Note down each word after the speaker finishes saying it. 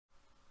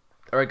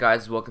Alright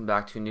guys, welcome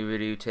back to a new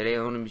video. Today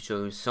I'm going to be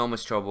showing you so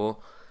much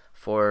trouble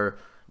for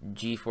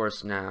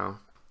GeForce NOW.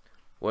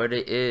 What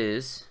it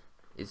is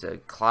a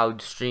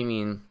cloud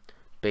streaming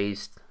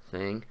based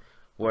thing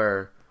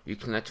where you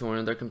connect to one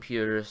of their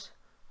computers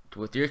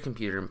with your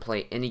computer and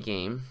play any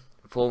game,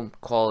 full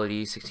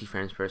quality, 60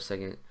 frames per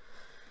second.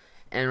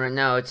 And right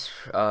now it's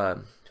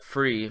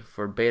free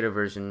for beta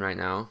version right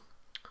now,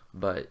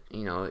 but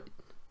you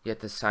have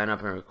to sign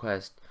up and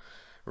request.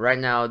 Right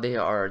now they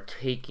are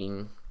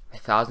taking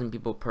 1,000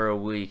 people per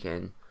week,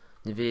 and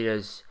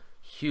nvidia's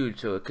huge,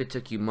 so it could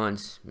take you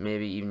months,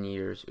 maybe even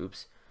years.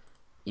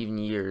 Even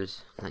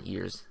years, not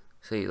years,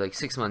 say like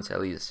 6 months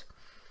at least,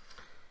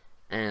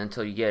 and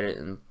until you get it.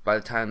 And by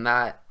the time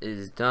that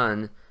is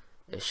done,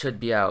 it should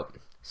be out.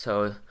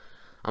 So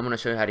I'm gonna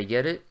show you how to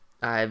get it.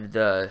 I have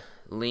the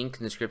link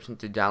in the description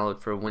to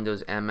download for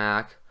Windows and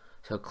Mac,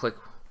 so click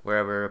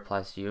wherever it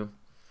applies to you.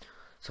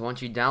 So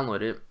once you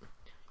download it,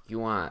 you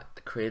want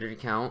to create an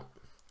account.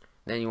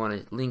 Then you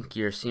want to link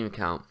your Steam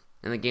account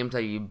and the games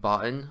that you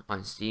bought in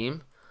on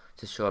Steam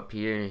to show up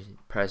here, and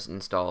press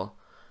install.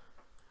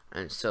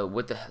 And so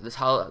with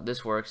how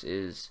this works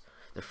is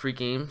the free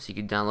games you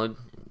can download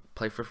and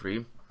play for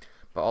free,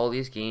 but all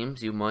these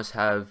games you must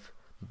have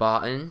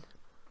bought in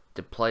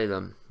to play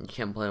them. You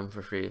can't play them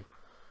for free.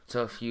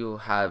 So if you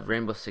have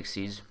Rainbow Six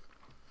Siege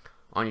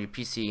on your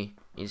PC,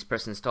 you just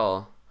press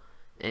install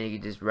and you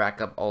can just rack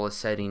up all the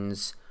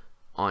settings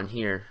on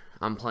here.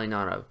 I'm playing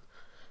on a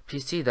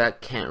PC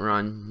that can't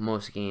run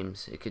most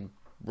games. It could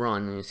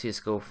run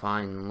CSGO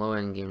fine,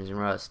 low-end games and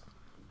Rust.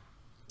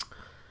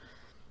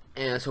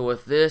 And so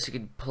with this, you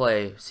could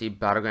play,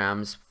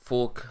 Battlegrounds,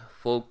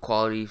 full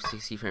quality,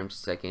 60 frames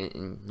per second,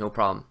 and no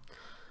problem.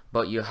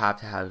 But you have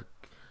to have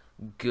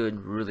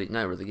good,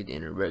 not really good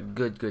internet,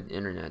 but good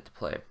internet to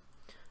play.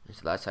 And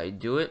so that's how you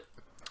do it.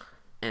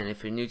 And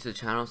if you're new to the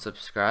channel,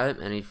 subscribe.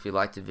 And if you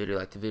like the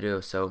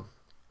video, So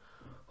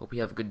hope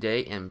you have a good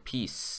day and peace.